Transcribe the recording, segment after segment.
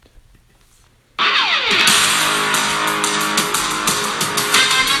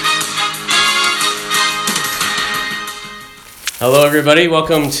Hello, everybody.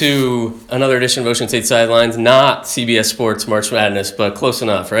 Welcome to another edition of Ocean State Sidelines. Not CBS Sports March Madness, but close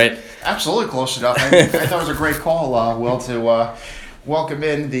enough, right? Absolutely close enough. I thought it was a great call, Will, to welcome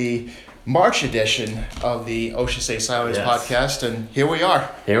in the March edition of the Ocean State Sidelines podcast, and here we are.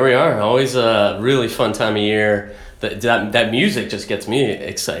 Here we are. Always a really fun time of year. That music just gets me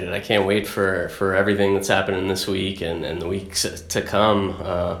excited. I can't wait for everything that's happening this week and the weeks to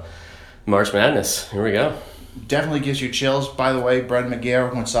come. March Madness. Here we go. Definitely gives you chills. By the way, Brendan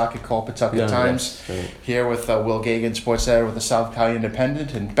McGarr, Woonsocket Call, Pawtucket Times, here with Will Gagan, sports editor with the South Cali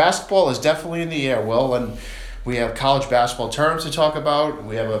Independent. And basketball is definitely in the air, Will. And we have college basketball terms to talk about.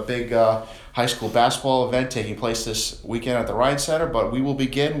 We have a big high school basketball event taking place this weekend at the Ryan Center. But we will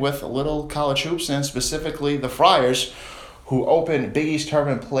begin with a little college hoops, and specifically the Friars, who open Big East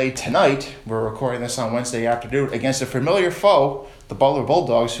tournament play tonight. We're recording this on Wednesday afternoon against a familiar foe, the Butler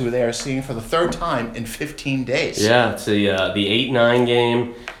Bulldogs, who they are seeing for the third time in 15 days. Yeah, it's the 8-9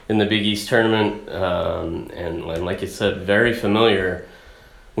 game in the Big East tournament, and like you said, very familiar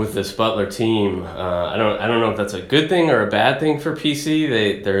with this Butler team. I don't know if that's a good thing or a bad thing for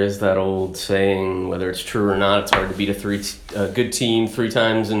PC. There is that old saying, whether it's true or not, it's hard to beat a good team three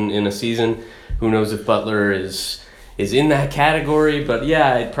times in a season. Who knows if Butler is in that category? But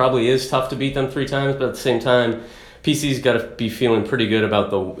yeah, it probably is tough to beat them three times. But at the same time, PC's got to be feeling pretty good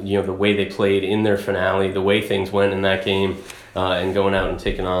about the way they played in their finale, the way things went in that game, and going out and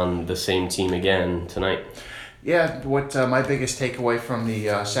taking on the same team again tonight. Yeah, what my biggest takeaway from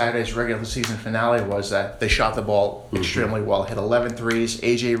the Saturday's regular season finale was that they shot the ball extremely well. Hit 11 threes.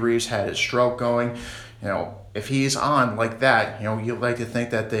 AJ Reeves had his stroke going. If he's on like that, you'd like to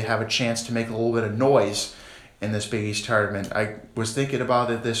think that they have a chance to make a little bit of noise in this Big East tournament. I was thinking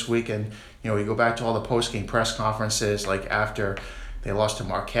about it this week, and you go back to all the post-game press conferences, like after they lost to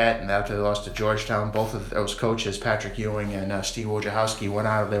Marquette and after they lost to Georgetown. Both of those coaches, Patrick Ewing and Steve Wojciechowski, went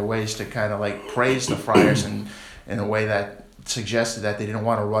out of their ways to kind of like praise the Friars in a way that suggested that they didn't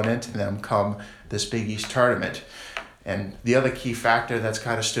want to run into them come this Big East tournament. And the other key factor that's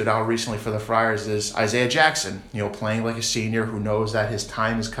kind of stood out recently for the Friars is Isaiah Jackson, playing like a senior who knows that his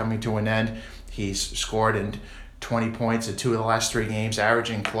time is coming to an end. He's scored in 20 points in 2 of the last 3 games,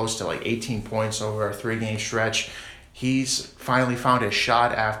 averaging close to like 18 points over a 3-game stretch. He's finally found his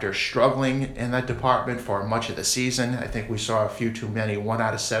shot after struggling in that department for much of the season. I think we saw a few too many 1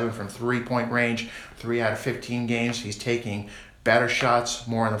 out of 7 from 3-point range, 3 out of 15 games. He's taking better shots,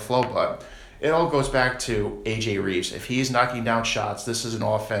 more in the flow, but it all goes back to AJ Reeves. If he's knocking down shots, this is an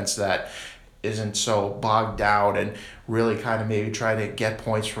offense that isn't so bogged down and really kind of maybe try to get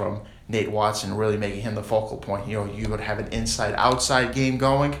points from Nate Watson, really making him the focal point. You would have an inside-outside game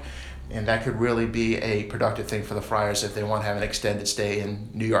going, and that could really be a productive thing for the Friars if they want to have an extended stay in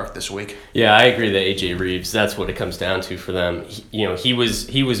New York this week. Yeah, I agree that AJ Reeves, that's what it comes down to for them. He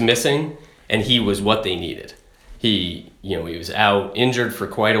was missing, and he was what they needed. He was out injured for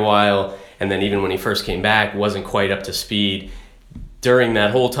quite a while, and then even when he first came back, wasn't quite up to speed. During that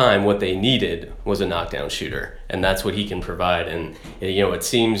whole time, what they needed was a knockdown shooter, and that's what he can provide. And it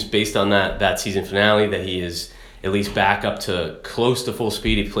seems based on that season finale that he is at least back up to close to full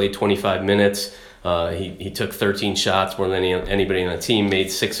speed. He played 25 minutes. He took 13 shots, more than anybody on the team.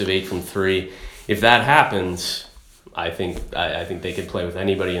 Made 6 of 8 from 3. If that happens, I think they could play with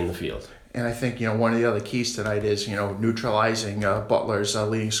anybody in the field. And I think, one of the other keys tonight is, neutralizing Butler's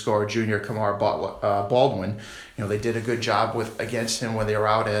leading scorer, junior Kamar Baldwin. They did a good job against him when they were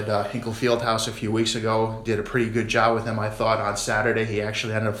out at Hinkle Fieldhouse a few weeks ago. Did a pretty good job with him, I thought, on Saturday. He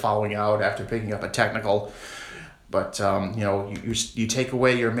actually ended up fouling out after picking up a technical. But, you take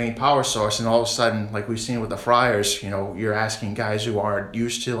away your main power source, and all of a sudden, like we've seen with the Friars, you're asking guys who aren't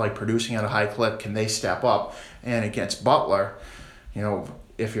used to, producing at a high clip, can they step up? And against Butler,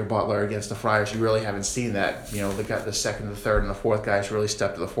 if you're Butler against the Friars, you really haven't seen that. The second, the third, and the fourth guys really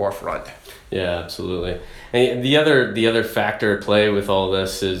stepped to the forefront. Yeah, absolutely. And the other factor at play with all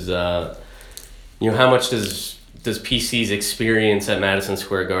this is, how much does PC's experience at Madison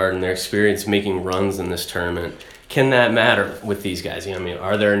Square Garden, their experience making runs in this tournament, can that matter with these guys?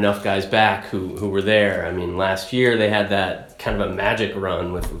 Are there enough guys back who were there? Last year they had that kind of a magic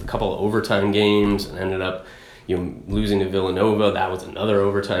run with a couple of overtime games and ended up losing to Villanova. That was another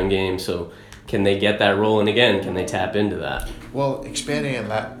overtime game. So can they get that rolling again? Can they tap into that? Well, expanding on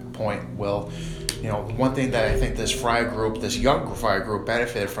that point, Will, one thing that I think this young Friar group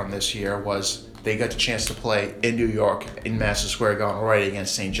benefited from this year was they got the chance to play in New York, in Madison Square Garden, right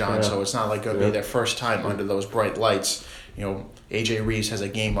against St. John. Yeah. So it's not like going to be their first time under those bright lights. AJ Reeves has a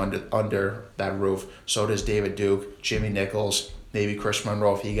game under that roof. So does David Duke, Jimmy Nichols, maybe Chris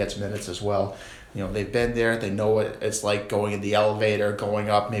Monroe if he gets minutes as well. They've been there. They know what it's like going in the elevator, going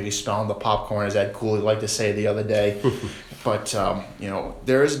up, maybe smelling the popcorn, as Ed Cooley liked to say the other day. But,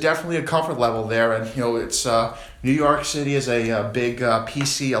 there is definitely a comfort level there. And, it's New York City is a big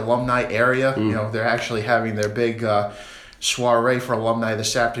PC alumni area. They're actually having their big soiree for alumni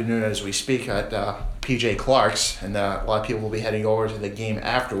this afternoon as we speak at PJ Clark's. And a lot of people will be heading over to the game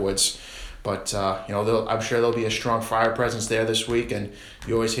afterwards. But, I'm sure there'll be a strong Friar presence there this week. And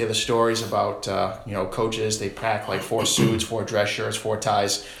you always hear the stories about, coaches. They pack like 4 suits, 4 dress shirts, 4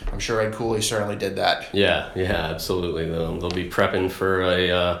 ties. I'm sure Ed Cooley certainly did that. Yeah, absolutely. They'll be prepping for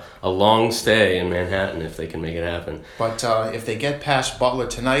a long stay in Manhattan if they can make it happen. But if they get past Butler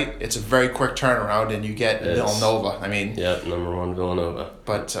tonight, it's a very quick turnaround, and you get Villanova. Number 1 Villanova.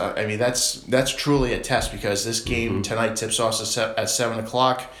 But, that's truly a test, because this game tonight tips off at 7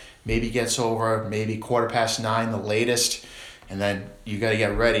 o'clock. Maybe gets over, maybe 9:15, the latest. And then you got to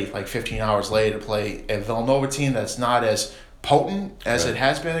get ready like 15 hours later to play a Villanova team that's not as potent as it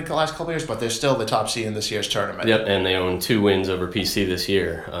has been in the last couple of years, but they're still the top seed in this year's tournament. Yep, and they own 2 wins over PC this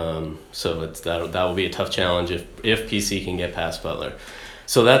year. So that will be a tough challenge if PC can get past Butler.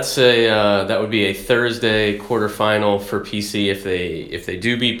 So that would be a Thursday quarterfinal for PC if they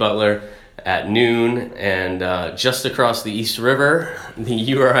do beat Butler at noon. And just across the East River, the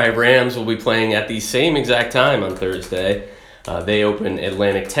URI Rams will be playing at the same exact time on Thursday. They open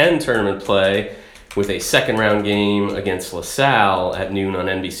Atlantic 10 tournament play with a second round game against LaSalle at noon on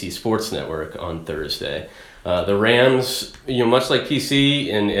NBC Sports Network on Thursday. The Rams, much like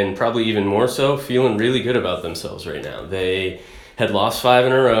PC and probably even more so, feeling really good about themselves right now. They had lost 5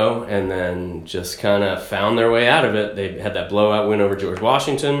 in a row and then just kind of found their way out of it. They had that blowout win over George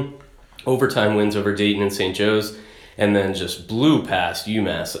Washington, overtime wins over Dayton and St. Joe's, and then just blew past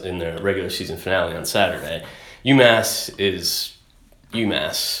UMass in their regular season finale on Saturday. UMass is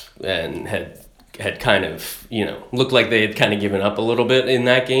UMass and had kind of, looked like they had kind of given up a little bit in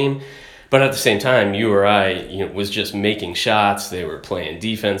that game. But at the same time, URI, was just making shots. They were playing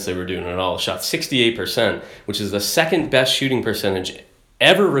defense. They were doing it all. Shot 68%, which is the second best shooting percentage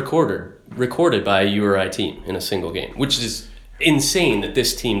ever recorded by a URI team in a single game, which is insane that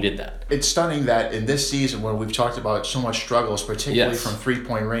this team did that. It's stunning that in this season, when we've talked about so much struggles, particularly from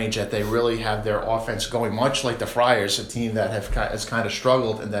 3-point range, that they really have their offense going, much like the Friars, a team that has kind of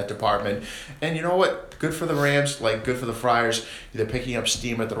struggled in that department. And you know what? Good for the Rams, good for the Friars. They're picking up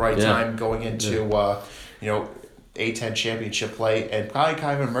steam at the right time, going into A-10 championship play, and probably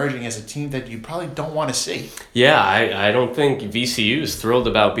kind of emerging as a team that you probably don't want to see. Yeah, I don't think VCU is thrilled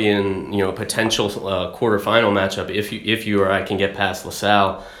about being a potential quarterfinal matchup if URI can get past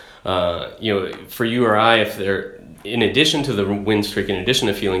LaSalle. For URI, if they're in addition to the win streak, in addition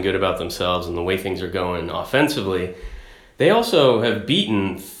to feeling good about themselves and the way things are going offensively, they also have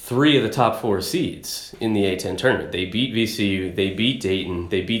beaten 3 of the top 4 seeds in the A-10 tournament. They beat VCU, they beat Dayton,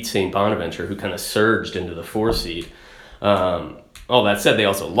 they beat St. Bonaventure, who kind of surged into the 4 seed. All that said, they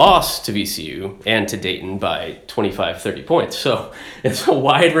also lost to VCU and to Dayton by 25, 30 points. So it's a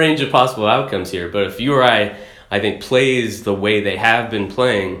wide range of possible outcomes here. But if URI, I think, plays the way they have been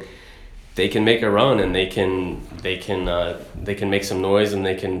playing, they can make a run, and they can make some noise, and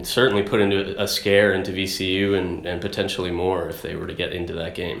they can certainly put into a scare into VCU and potentially more if they were to get into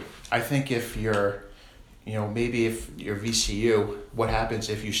that game. I think if you're, maybe if you're VCU, what happens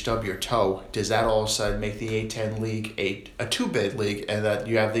if you stub your toe? Does that all of a sudden make the A-10 league a 2-bid league, and that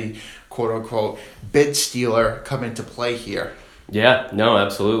you have the quote-unquote bid stealer come into play here? Yeah, no,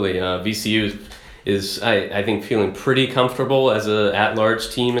 absolutely. VCU is I think feeling pretty comfortable as a at-large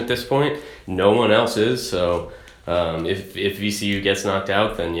team at this point. No one else is, so if VCU gets knocked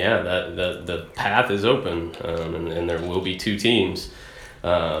out, then the path is open, and there will be 2 teams.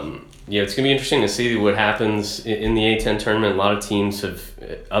 It's going to be interesting to see what happens in the A-10 tournament. A lot of teams have,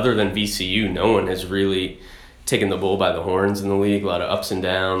 other than VCU, no one has really taken the bull by the horns in the league. A lot of ups and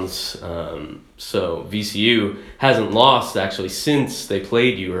downs. So VCU hasn't lost actually since they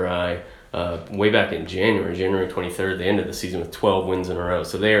played URI. Way back in January 23rd, they ended the season with 12 wins in a row.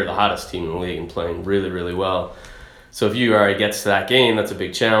 So they are the hottest team in the league and playing really, really well. So if URI gets to that game, that's a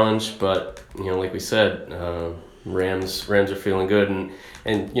big challenge. But, like we said, Rams are feeling good.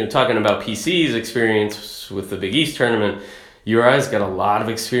 And talking about PC's experience with the Big East tournament, URI's got a lot of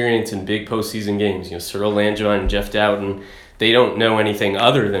experience in big postseason games. Cyril Langevin and Jeff Doughton, they don't know anything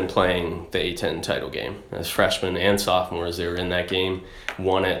other than playing the A-10 title game. As freshmen and sophomores, they were in that game,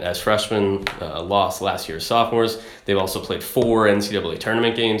 won it as freshmen, lost last year as sophomores. They've also played 4 NCAA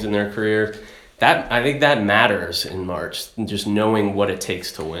tournament games in their career. I think that matters in March, just knowing what it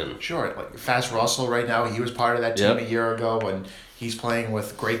takes to win. Sure, like Fats Russell right now, he was part of that team a year ago, and he's playing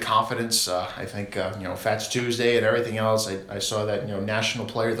with great confidence. I think Fats Tuesday and everything else. I saw that National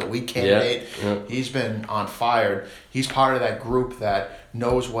Player of the Week candidate. He's been on fire. He's part of that group that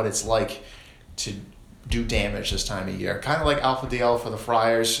knows what it's like to do damage this time of year. Kind of like Alpha Diallo for the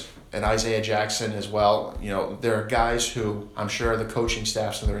Friars and Isaiah Jackson as well. There are guys who I'm sure the coaching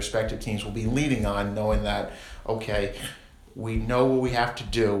staffs of the respective teams will be leaning on, knowing that, okay, we know what we have to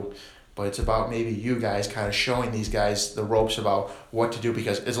do, but it's about maybe you guys kind of showing these guys the ropes about what to do,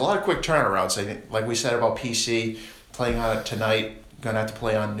 because there's a lot of quick turnarounds. I think, like we said about PC, playing on it tonight, going to have to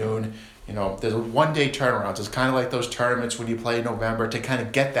play on noon. There's a one-day turnarounds. It's kind of like those tournaments when you play in November to kind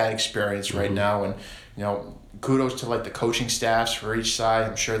of get that experience right now. And, kudos to like the coaching staffs for each side.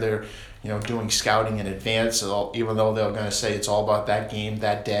 I'm sure they're, doing scouting in advance, even though they're going to say it's all about that game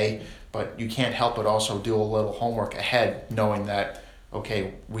that day. But you can't help but also do a little homework ahead, knowing that,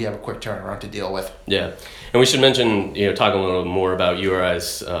 okay, we have a quick turnaround to deal with. Yeah. And we should mention, talk a little more about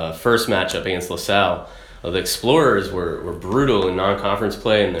URI's first matchup against LaSalle. The Explorers were brutal in non-conference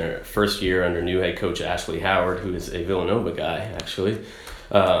play in their first year under new head coach Ashley Howard, who is a Villanova guy, actually.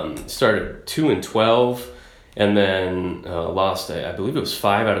 Started 2-12 and then lost, I believe it was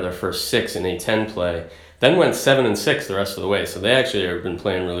 5 out of their first 6 in A10 play. Then went 7-6 the rest of the way. So they actually have been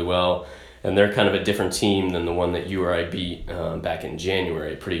playing really well, and they're kind of a different team than the one that URI beat back in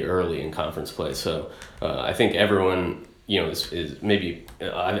January, pretty early in conference play. So I think everyone, is maybe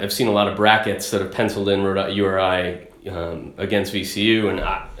I've seen a lot of brackets that have penciled in URI against VCU, and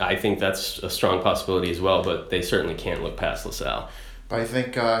I think that's a strong possibility as well. But they certainly can't look past LaSalle. But I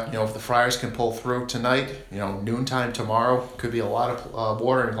think, if the Friars can pull through tonight, noontime tomorrow, could be a lot of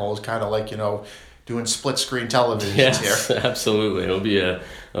watering holes, kind of like, doing split-screen television here. Yes, absolutely. It'll be a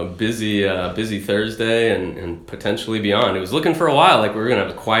busy Thursday and potentially beyond. It was looking for a while like we were going to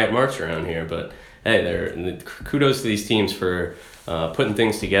have a quiet March around here, but hey, kudos to these teams for putting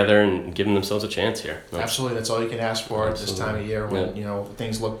things together and giving themselves a chance here. Absolutely, that's all you can ask for at this time of year when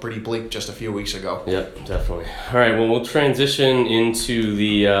things look pretty bleak just a few weeks ago. Yep, definitely. All right, well, we'll transition into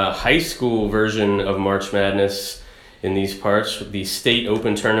the high school version of March Madness in these parts, the state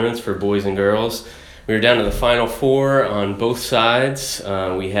open tournaments for boys and girls. We were down to the Final Four on both sides.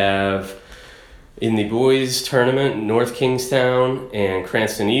 We have, in the boys tournament, North Kingstown and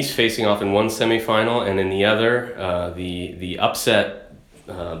Cranston East facing off in one semifinal, and in the other, the upset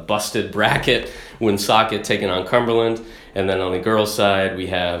busted bracket, Woonsocket taking on Cumberland. And then on the girls' side, we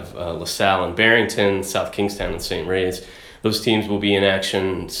have LaSalle and Barrington, South Kingstown and St. Ray's. Those teams will be in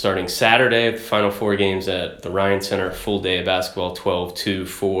action starting Saturday. The Final Four games at the Ryan Center, full day of basketball, 12, 2,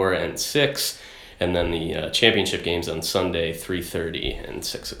 4, and 6. And then the championship games on Sunday, 3:30 and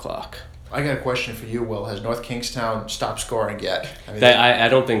 6 o'clock. I got a question for you, Will. Has North Kingstown stopped scoring yet? I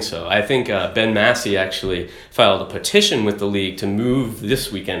don't think so. I think Ben Massey actually filed a petition with the league to move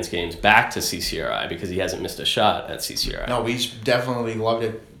this weekend's games back to CCRI because he hasn't missed a shot at CCRI. No, he's definitely loved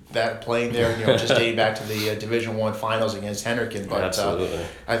it. That playing there, just dating back to the Division I finals against Henrikin. But absolutely.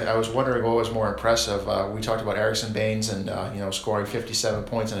 I was wondering what was more impressive. We talked about Erickson Baines and scoring 57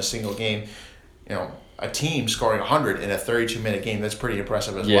 points in a single game. A team scoring 100 in a 32-minute game, that's pretty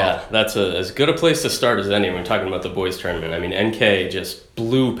impressive as well. Yeah, that's as good a place to start as any when we're talking about the boys tournament. I mean, NK just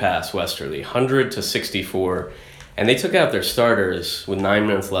blew past Westerly, 100-64, and they took out their starters with 9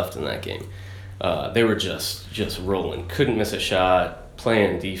 minutes left in that game. They were just rolling, couldn't miss a shot,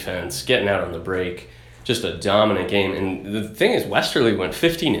 playing defense, getting out on the break, just a dominant game. And the thing is, Westerly went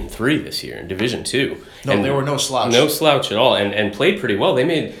 15-3 this year in Division II. No, and they were no slouch. No slouch at all, and played pretty well. They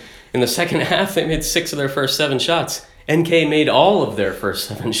made... In the second half, they made 6 of their first 7 shots. NK made all of their first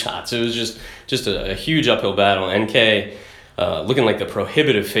 7 shots. It was just a huge uphill battle. NK looking like the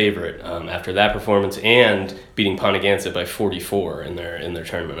prohibitive favorite after that performance and beating Pontegansett by 44 in their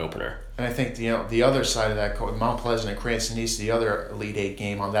tournament opener. And I think the other side of that, Mount Pleasant and Cranston East, the other Elite Eight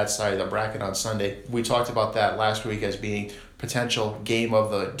game on that side of the bracket on Sunday. We talked about that last week as being potential game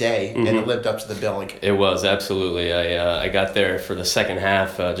of the day, and it lived up to the billing. It was, absolutely. I got there for the second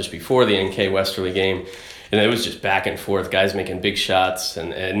half just before the NK Westerly game, and it was just back and forth, guys making big shots,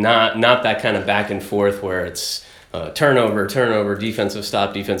 and not that kind of back and forth where it's turnover, defensive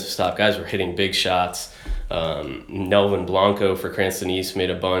stop. Guys were hitting big shots. Nelvin Blanco for Cranston East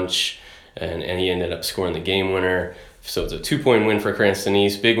made a bunch, and he ended up scoring the game winner. So it's a 2-point win for Cranston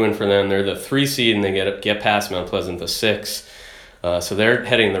East, big win for them. They're the 3 seed, and they get past Mount Pleasant, the 6. So they're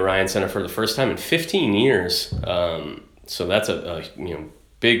heading the Ryan Center for the first time in 15 years. So that's a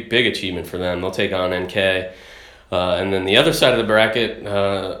big achievement for them. They'll take on NK. And then the other side of the bracket,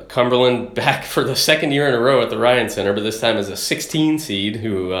 Cumberland back for the second year in a row at the Ryan Center, but this time as a 16 seed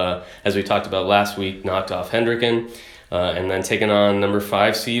who, as we talked about last week, knocked off Hendricken. And then taking on number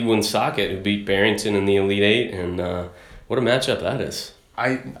 5 seed Woonsocket, who beat Barrington in the Elite Eight. And what a matchup that is.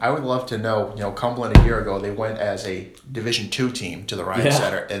 I would love to know, Cumberland a year ago, they went as a Division II team to the Ryan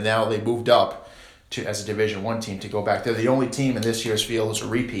Center, and now they moved up to as a Division I team to go back. They're the only team in this year's field is a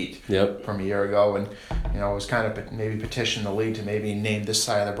repeat from a year ago, and it was kind of maybe petition the league to maybe name this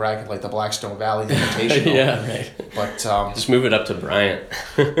side of the bracket like the Blackstone Valley Invitational. Yeah, right. But just move it up to Bryant.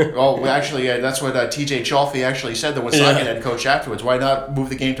 Actually, that's what T.J. Chalfie actually said, the Woonsocket head coach afterwards. Why not move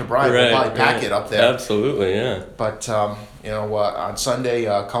the game to Bryant? We'll probably pack it up there. Absolutely, yeah. But on Sunday,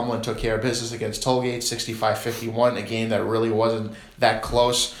 Cumberland took care of business against Tollgate, 65-51, a game that really wasn't that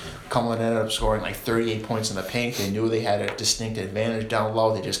close. Cumberland ended up scoring like 38 points in the paint. They knew they had a distinct advantage down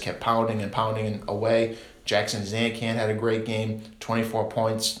low. They just kept pounding away. Jackson Zancan had a great game, 24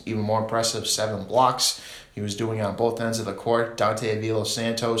 points, even more impressive, 7 blocks. He was doing it on both ends of the court. Dante Avila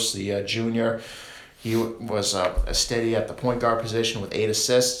Santos, the junior, he was steady at the point guard position with 8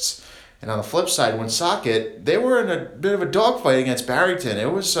 assists. And on the flip side, Woonsocket, they were in a bit of a dogfight against Barrington.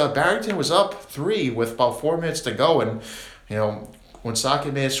 It was Barrington was up 3 with about 4 minutes to go, and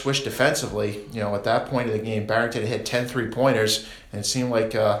Woonsocket made a switch defensively. At that point of the game, Barrington had hit 10 3-pointers, and it seemed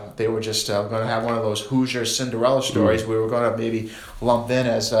like they were just going to have one of those Hoosier Cinderella stories. We were going to maybe lump in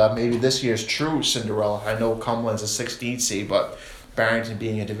as maybe this year's true Cinderella. I know Cumberland's a 16th seed, but Barrington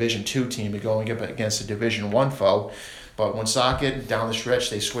being a Division II team and going up against a Division I foe. But Woonsocket, down the stretch,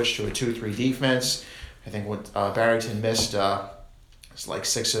 they switched to a 2-3 defense. I think Barrington missed like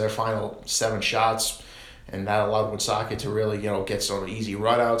 6 of their final 7 shots, and that allowed Woonsocket to really get some easy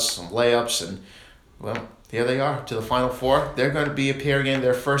runouts, some layups, and well, here they are to the Final Four. They're going to be appearing in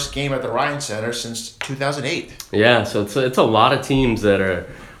their first game at the Ryan Center since 2008. Yeah, so it's a lot of teams that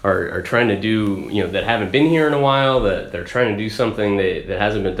are trying to do that haven't been here in a while, that they're trying to do something that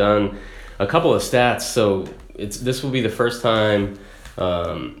hasn't been done. A couple of stats. So this will be the first time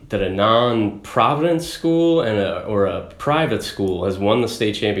that a non-Providence school or a private school has won the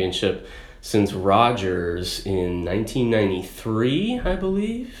state championship since Rogers in 1993, I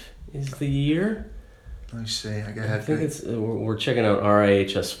believe, is the year. Let me see. I think it's we're checking out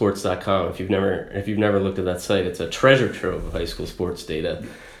RIHSsports.com. If you've never looked at that site, it's a treasure trove of high school sports data.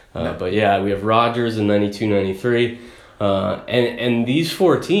 But yeah, we have Rogers in 92, 93, and these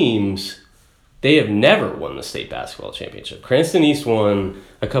 4 teams, they have never won the state basketball championship. Cranston East won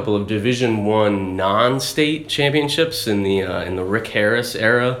a couple of Division I non-state championships in the Rick Harris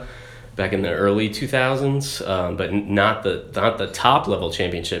era, back in the early 2000s, but not the top level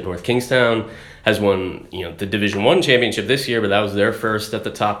championship. North Kingstown has won the Division I championship this year, but that was their first at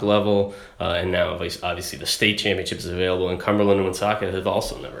the top level, and now obviously the state championship is available, and Cumberland and Woonsocket have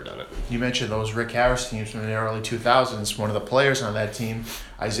also never done it. You mentioned those Rick Harris teams from the early 2000s. One of the players on that team,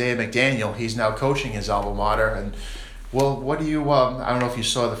 Isaiah McDaniel, he's now coaching his alma mater. And well, what do you? I don't know if you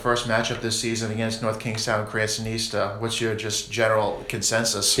saw the first matchup this season against North Kingstown and Cranston East. What's your just general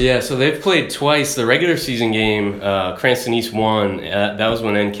consensus? Yeah, so they've played twice. The regular season game, Cranston East won. That was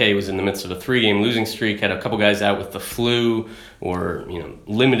when NK was in the midst of a 3-game losing streak. Had a couple guys out with the flu, or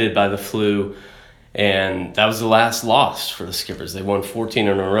limited by the flu, and that was the last loss for the Skippers. They won 14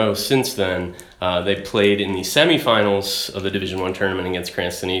 in a row since then. They played in the semifinals of the Division I tournament against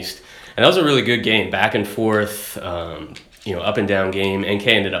Cranston East. And that was a really good game, back and forth, up and down game. NK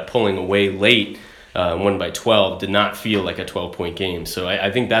ended up pulling away late, won by 12. Did not feel like a 12-point game. So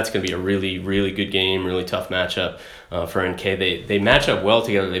I think that's going to be a really, really good game, really tough matchup for NK. They match up well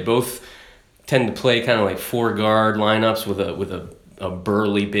together. They both tend to play kind of like 4-guard lineups with a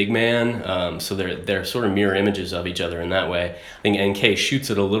burly big man. So they're sort of mirror images of each other in that way. I think NK shoots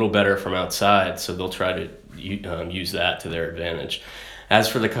it a little better from outside, so they'll try to use that to their advantage. As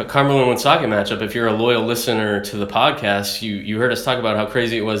for the Cumberland-Woonsocket matchup, if you're a loyal listener to the podcast, you heard us talk about how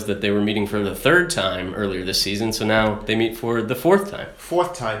crazy it was that they were meeting for the 3rd time earlier this season, so now they meet for the 4th time.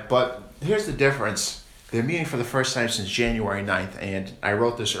 4th time, but here's the difference. They're meeting for the first time since January 9th, and I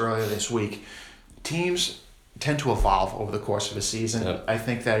wrote this earlier this week. Teams tend to evolve over the course of a season. Yep. I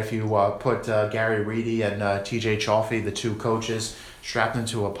think that if you put Gary Reedy and T.J. Chalfie, the 2 coaches, strapped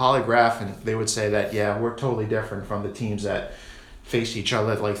into a polygraph, and they would say that, yeah, we're totally different from the teams that faced each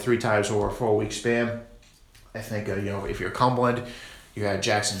other like 3 times over a 4-week span. I think, if you're Cumberland, you had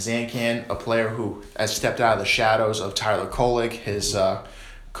Jackson Zancan, a player who has stepped out of the shadows of Tyler Kolig, his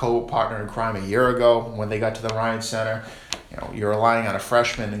co-partner in crime a year ago when they got to the Ryan Center. You're relying on a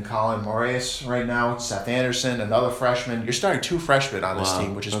freshman in Colin Moraes right now, Seth Anderson, another freshman. You're starting 2 freshmen on this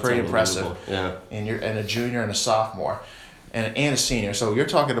team, which is pretty impressive. Yeah. And a junior and a sophomore, and a senior. So you're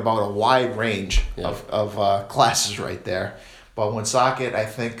talking about a wide range of classes right there. But Woonsocket, I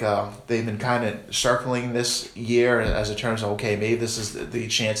think they've been kind of circling this year as a terms of, okay, maybe this is the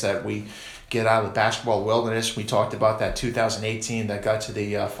chance that we get out of the basketball wilderness. We talked about that 2018 that got to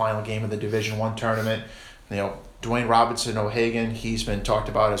the final game of the Division I tournament. Dwayne Robinson O'Hagan, he's been talked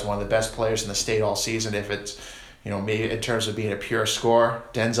about as one of the best players in the state all season. If it's, maybe in terms of being a pure scorer.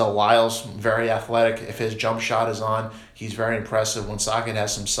 Denzel Lyles, very athletic. If his jump shot is on, he's very impressive. Woonsocket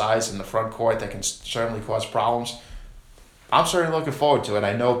has some size in the front court that can certainly cause problems. I'm certainly looking forward to it.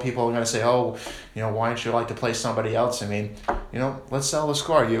 I know people are going to say, "Oh, why don't you like to play somebody else?" I mean, let's sell the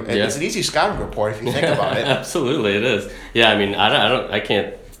score. It's an easy scouting report if you think about it. Absolutely, it is. Yeah, I mean, I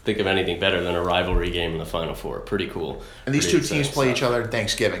can't think of anything better than a rivalry game in the Final Four. Pretty cool. And these 2 teams play each other on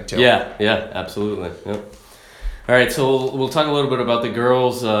Thanksgiving too. Yeah, absolutely. Yep. All right, so we'll talk a little bit about the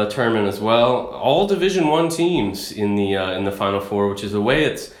girls' tournament as well. All Division I teams in the Final Four, which is the way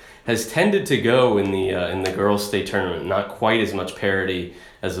it has tended to go in the girls' state tournament. Not quite as much parity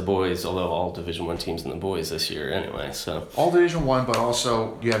as the boys, although all Division I teams in the boys this year anyway. So all Division I, but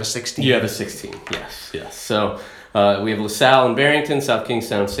also you have a 16. You have a 16. Yes. So we have LaSalle and Barrington, South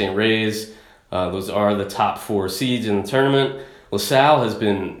Kingstown, St. Ray's. Those are the top 4 seeds in the tournament. LaSalle has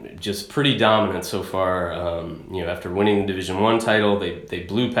been just pretty dominant so far. After winning the Division I title, they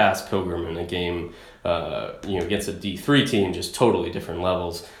blew past Pilgrim in a game, against a D3 team, just totally different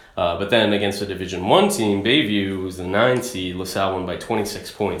levels. But then against a Division I team, Bayview, who's the 9 seed, LaSalle won by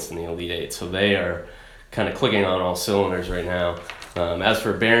 26 points in the Elite 8. So they are kind of clicking on all cylinders right now. As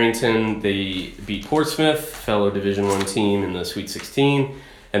for Barrington, they beat Portsmouth, fellow Division I team, in the Sweet 16,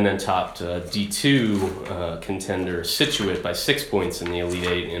 and then topped D2 contender Scituate by 6 points in the Elite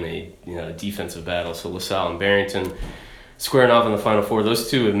 8 in a defensive battle. So LaSalle and Barrington squaring off in the Final Four. Those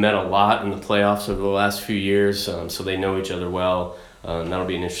two have met a lot in the playoffs over the last few years, so they know each other well. And that'll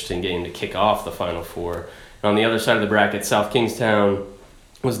be an interesting game to kick off the Final Four. And on the other side of the bracket, South Kingstown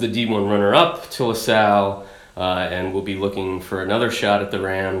was the D1 runner-up to LaSalle, and will be looking for another shot at the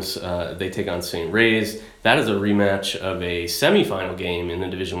Rams. They take on St. Ray's. That is a rematch of a semifinal game in the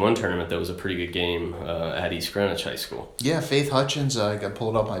Division I tournament that was a pretty good game at East Greenwich High School. Yeah, Faith Hutchins, I got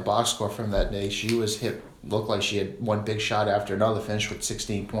pulled up my box score from that day. She was hit, looked like she had one big shot after another, finished with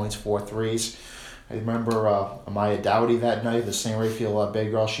 16 points, 4 threes. I remember Amaya Dowdy that night, the St. Raphael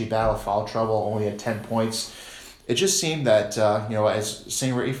big girl. She battled foul trouble, only had 10 points. It just seemed that as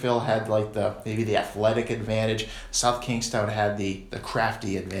St. Raphael had maybe the athletic advantage, South Kingstown had the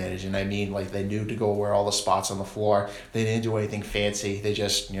crafty advantage, and I mean they knew to go where all the spots on the floor. They didn't do anything fancy. They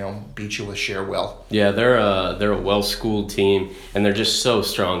just beat you with sheer will. Yeah, they're a well-schooled team, and they're just so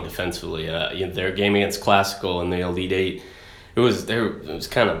strong defensively. Their game against Classical in the Elite 8. It was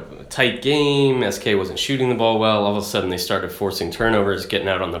kind of a tight game. SK wasn't shooting the ball well. All of a sudden, they started forcing turnovers, getting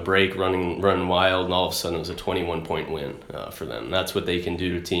out on the break, running wild, and all of a sudden, it was a 21-point win for them. That's what they can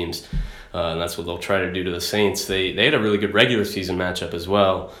do to teams, and that's what they'll try to do to the Saints. They had a really good regular season matchup as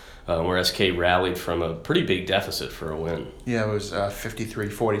well, where SK rallied from a pretty big deficit for a win. Yeah, it was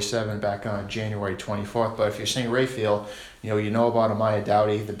 53-47 back on January 24th. But if you're St. Raphael, you know about Amaya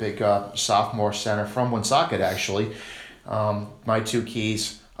Dowdy, the big sophomore center from Woonsocket, actually. My 2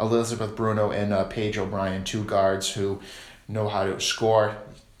 keys, Elizabeth Bruno and Paige O'Brien, 2 guards who know how to score.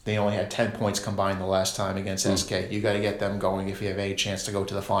 They only had 10 points combined the last time against SK. You got to get them going if you have any chance to go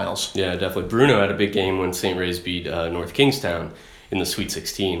to the finals. Yeah, definitely. Bruno had a big game when St. Ray's beat North Kingstown in the Sweet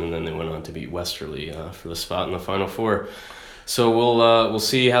 16, and then they went on to beat Westerly for the spot in the Final Four. So we'll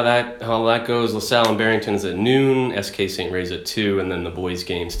see how that goes. LaSalle and Barrington is at noon, SK St. Ray's at 2, and then the boys'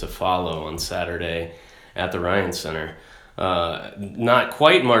 games to follow on Saturday at the Ryan Center. Not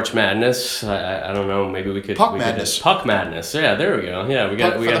quite March Madness. I don't know. Maybe we could Puck Madness. Puck Madness. Yeah, there we go. Yeah, we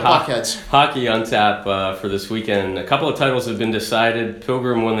got hockey on tap for this weekend. A couple of titles have been decided.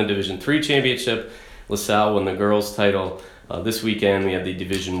 Pilgrim won the Division III championship. LaSalle won the girls' title. This weekend we have the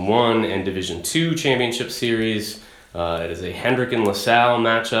Division I and Division II championship series. It is a Hendrick and LaSalle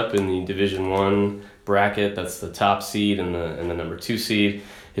matchup in the Division I bracket. That's the top seed and the number 2 seed.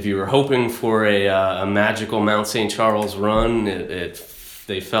 If you were hoping for a magical Mount St. Charles run,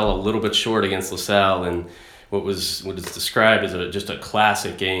 they fell a little bit short against LaSalle in what is described as just a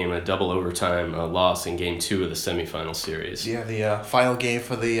classic game, a double overtime loss in Game 2 of the semifinal series. Yeah, the final game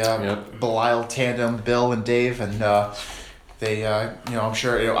for the Belial tandem, Bill and Dave, and They, I'm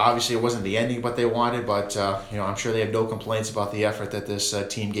sure, obviously it wasn't the ending what they wanted, but, I'm sure they have no complaints about the effort that this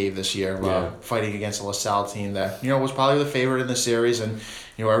team gave this year, fighting against a LaSalle team that, was probably the favorite in the series, and,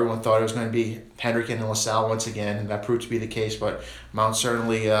 everyone thought it was going to be Hendricken and LaSalle once again, and that proved to be the case, but Mount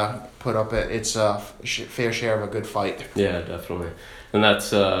certainly put up its fair share of a good fight. Yeah, definitely. And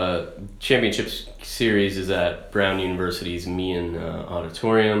that's championship series is at Brown University's Meehan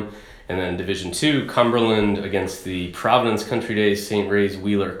Auditorium. And then Division II, Cumberland against the Providence Country Days St. Ray's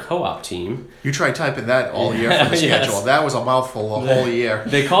Wheeler Co-op team. You tried typing that all year for the schedule. Yes. That was a mouthful the whole year.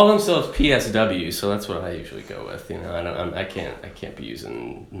 They call themselves PSW, so that's what I usually go with. I can't be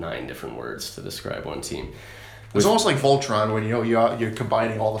using 9 different words to describe one team. It's almost like Voltron when you're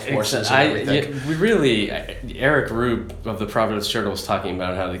combining all the forces and everything. Eric Rube of the Providence Journal was talking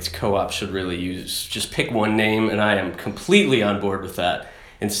about how these co-ops should really just pick one name, and I am completely on board with that.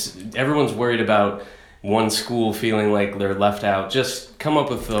 Everyone's worried about one school feeling like they're left out. Just come up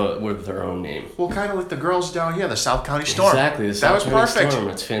with their own name. Well, kind of like the girls down here, the South County Storm. Exactly, the South County perfect. Storm.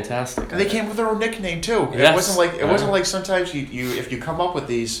 It's fantastic. And they came with their own nickname too. Yes. It wasn't like sometimes you if you come up with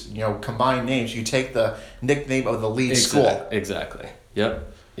these combined names, you take the nickname of the lead school. Exactly.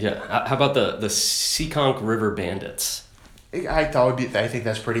 Yep. Yeah. How about the Seekonk River Bandits? I think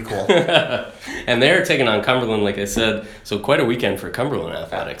that's pretty cool. And they're taking on Cumberland, like I said, so quite a weekend for Cumberland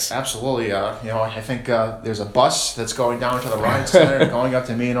athletics. Absolutely. I think there's a bus that's going down to the Ryan Center, going up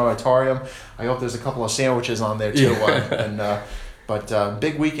to Meehan Auditorium. I hope there's a couple of sandwiches on there too. But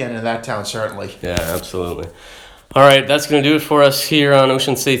big weekend in that town, certainly. Yeah, absolutely. All right, that's going to do it for us here on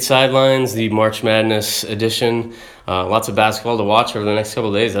Ocean State Sidelines, the March Madness edition. Lots of basketball to watch over the next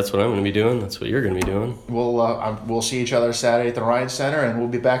couple of days. That's what I'm going to be doing. That's what you're going to be doing. We'll see each other Saturday at the Ryan Center, and we'll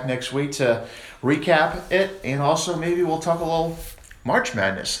be back next week to recap it, and also maybe we'll talk a little March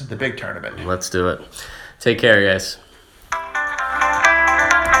Madness, the big tournament. Let's do it. Take care, guys.